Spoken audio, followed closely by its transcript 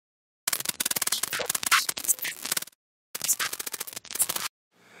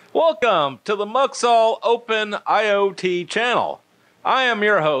Welcome to the Muxall Open IoT channel. I am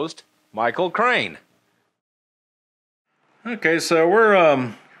your host, Michael Crane. Okay, so we're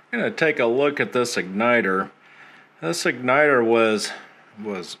going to take a look at this igniter. This igniter was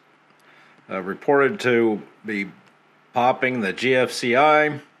reported to be popping the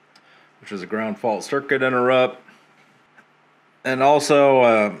GFCI, which is a ground fault circuit interrupt, and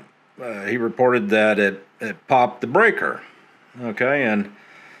also he reported that it popped the breaker. Okay, and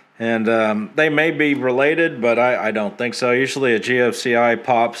they may be related, but I don't think so. Usually a GFCI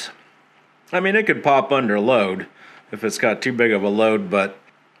pops. I mean, it could pop under load if it's got too big of a load, but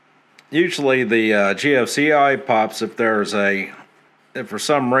usually the GFCI pops if for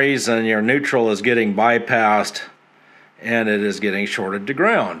some reason your neutral is getting bypassed and it is getting shorted to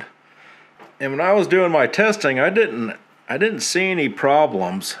ground. And when I was doing my testing, I didn't see any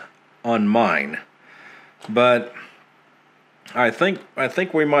problems on mine, but I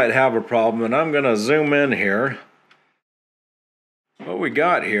think we might have a problem, and I'm going to zoom in here. What we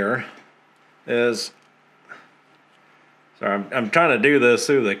got here is, sorry, I'm trying to do this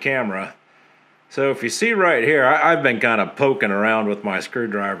through the camera. So if you see right here, I've been kind of poking around with my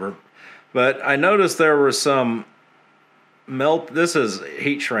screwdriver, but I noticed there was some melt. This is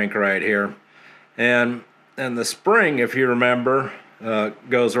heat shrink right here, and the spring, if you remember,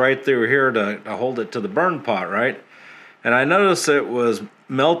 goes right through here to hold it to the burn pot, right? And I noticed it was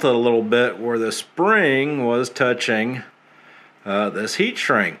melted a little bit where the spring was touching this heat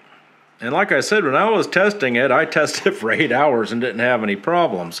shrink. And like I said, when I was testing it, I tested it for 8 hours and didn't have any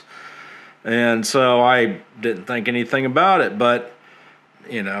problems. And so I didn't think anything about it. But,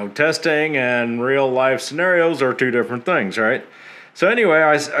 you know, testing and real life scenarios are two different things, right? So anyway,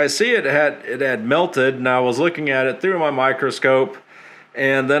 I see it had melted, and I was looking at it through my microscope,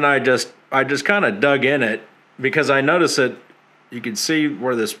 and then I just kind of dug in it, because I noticed that you could see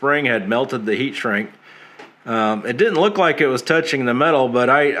where the spring had melted the heat shrink. It didn't look like it was touching the metal, but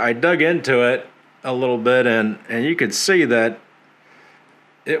I dug into it a little bit, and you could see that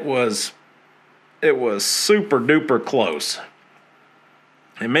it was super duper close.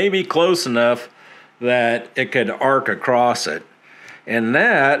 It may be close enough that it could arc across it, and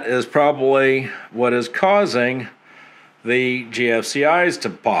that is probably what is causing the GFCIs to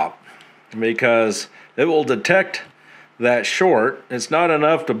pop, because it will detect that short. It's not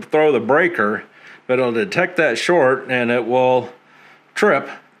enough to throw the breaker, but it'll detect that short and it will trip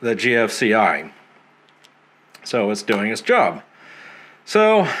the GFCI. So it's doing its job.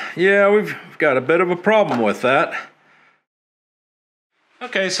 So yeah, we've got a bit of a problem with that.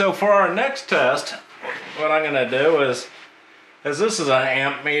 Okay, so for our next test, what I'm going to do is, as this is an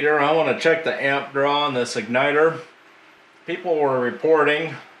amp meter, I want to check the amp draw on this igniter. People were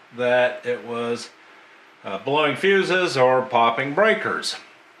reporting that it was blowing fuses or popping breakers.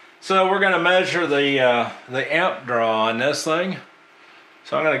 So we're going to measure the amp draw on this thing.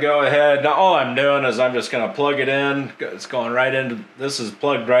 So I'm going to go ahead. Now all I'm doing is I'm just going to plug it in. It's going right into, this is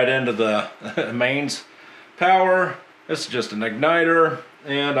plugged right into the mains power. This is just an igniter,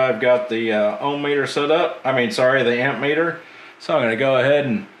 and I've got the ohm meter set up. I mean, sorry, the amp meter. So I'm going to go ahead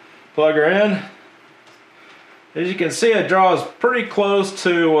and plug her in. As you can see, it draws pretty close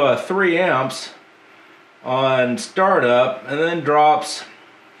to 3 amps on startup, and then drops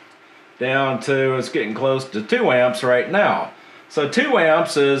down to, it's getting close to 2 amps right now. So 2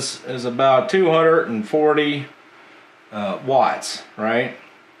 amps is about 240 watts, right?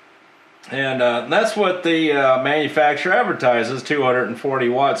 And that's what the manufacturer advertises, 240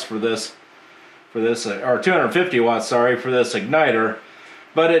 watts for this, or 250 watts, sorry, for this igniter.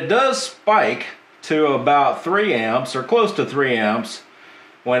 But it does spike to about 3 amps, or close to 3 amps,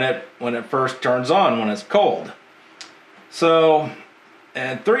 when it first turns on, when it's cold. So,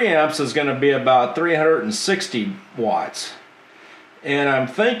 and 3 amps is going to be about 360 watts. And I'm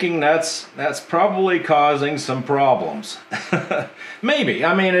thinking that's probably causing some problems. Maybe.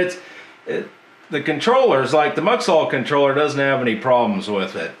 I mean, the controllers, like the Muxall controller, doesn't have any problems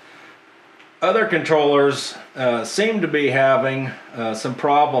with it. Other controllers seem to be having some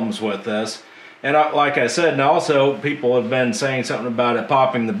problems with this. And like I said, and also people have been saying something about it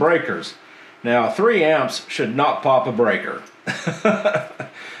popping the breakers. Now, 3 amps should not pop a breaker. I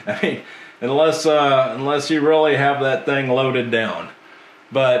mean, unless you really have that thing loaded down.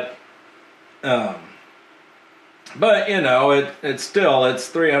 But you know, it's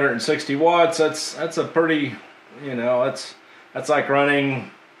 360 watts. That's a pretty, you know, that's like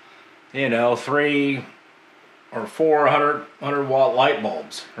running, you know, 3 or 4 100 watt light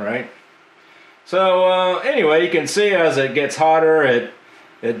bulbs, right? So anyway, you can see as it gets hotter,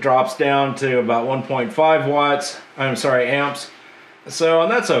 it drops down to about 1.5 watts. I'm sorry, amps. So,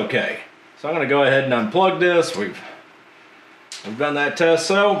 and that's okay. So I'm going to go ahead and unplug this. We've done that test.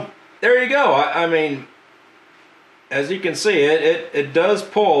 So there you go. I mean, as you can see, it does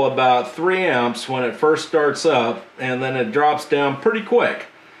pull about 3 amps when it first starts up, and then it drops down pretty quick.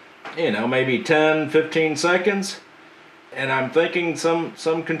 You know, maybe 10, 15 seconds. And I'm thinking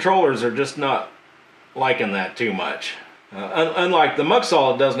some controllers are just not liking that too much. Unlike the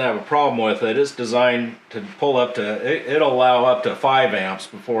Muxall, it doesn't have a problem with it. It's designed to pull up to, it'll allow up to 5 amps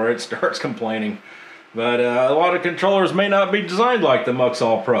before it starts complaining. But a lot of controllers may not be designed like the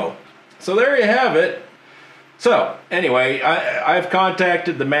Muxall Pro. So there you have it. So anyway, I've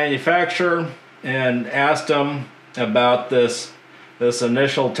contacted the manufacturer and asked them about this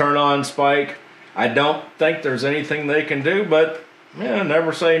initial turn-on spike. I don't think there's anything they can do, but yeah,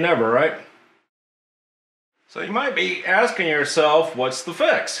 never say never, right? So you might be asking yourself, what's the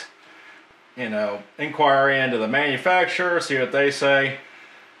fix? You know, inquiry into the manufacturer, see what they say.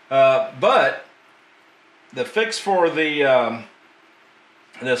 But the fix for the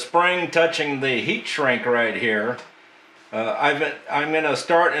spring touching the heat shrink right here, I'm going to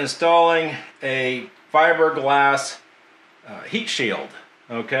start installing a fiberglass heat shield.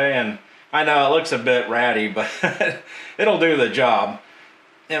 Okay, and I know it looks a bit ratty, but it'll do the job.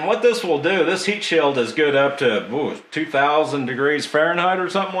 And what this will do, this heat shield is good up to 2,000 degrees Fahrenheit or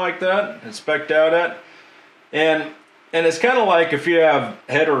something like that. It's spec'd out at. And it's kind of like if you have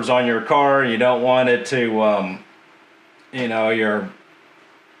headers on your car and you don't want it to, you know, your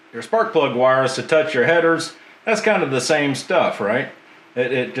spark plug wires to touch your headers. That's kind of the same stuff, right?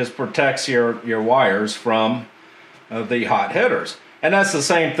 It just protects your wires from the hot headers. And that's the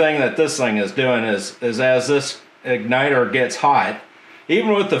same thing that this thing is doing is as this igniter gets hot,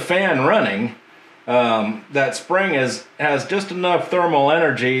 even with the fan running, that spring has just enough thermal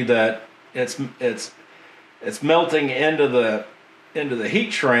energy that it's melting into the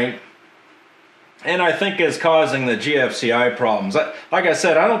heat shrink, and I think is causing the GFCI problems. Like I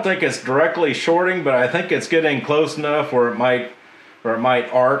said, I don't think it's directly shorting, but I think it's getting close enough where it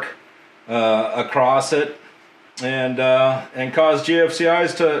might arc across it and cause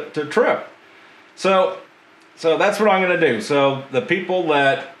GFCIs to trip. So that's what I'm going to do. So the people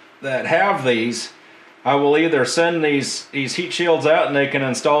that have these, I will either send these heat shields out and they can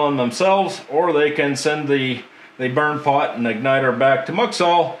install them themselves, or they can send the burn pot and igniter back to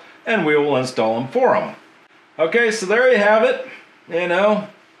Muxall and we will install them for them. Okay, so there you have it. You know,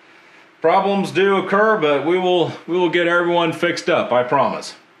 problems do occur, but we will get everyone fixed up, I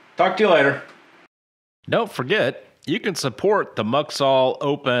promise. Talk to you later. Don't forget, you can support the Muxall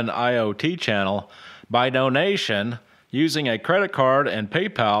Open IoT channel by donation using a credit card and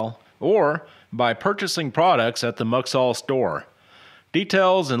PayPal, or by purchasing products at the Muxall store.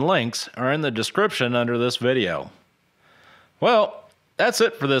 Details and links are in the description under this video. Well, that's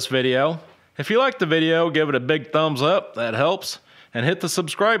it for this video. If you liked the video, give it a big thumbs up, that helps, and hit the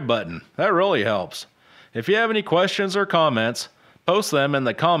subscribe button, that really helps. If you have any questions or comments, post them in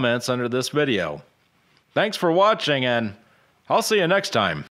the comments under this video. Thanks for watching, and I'll see you next time.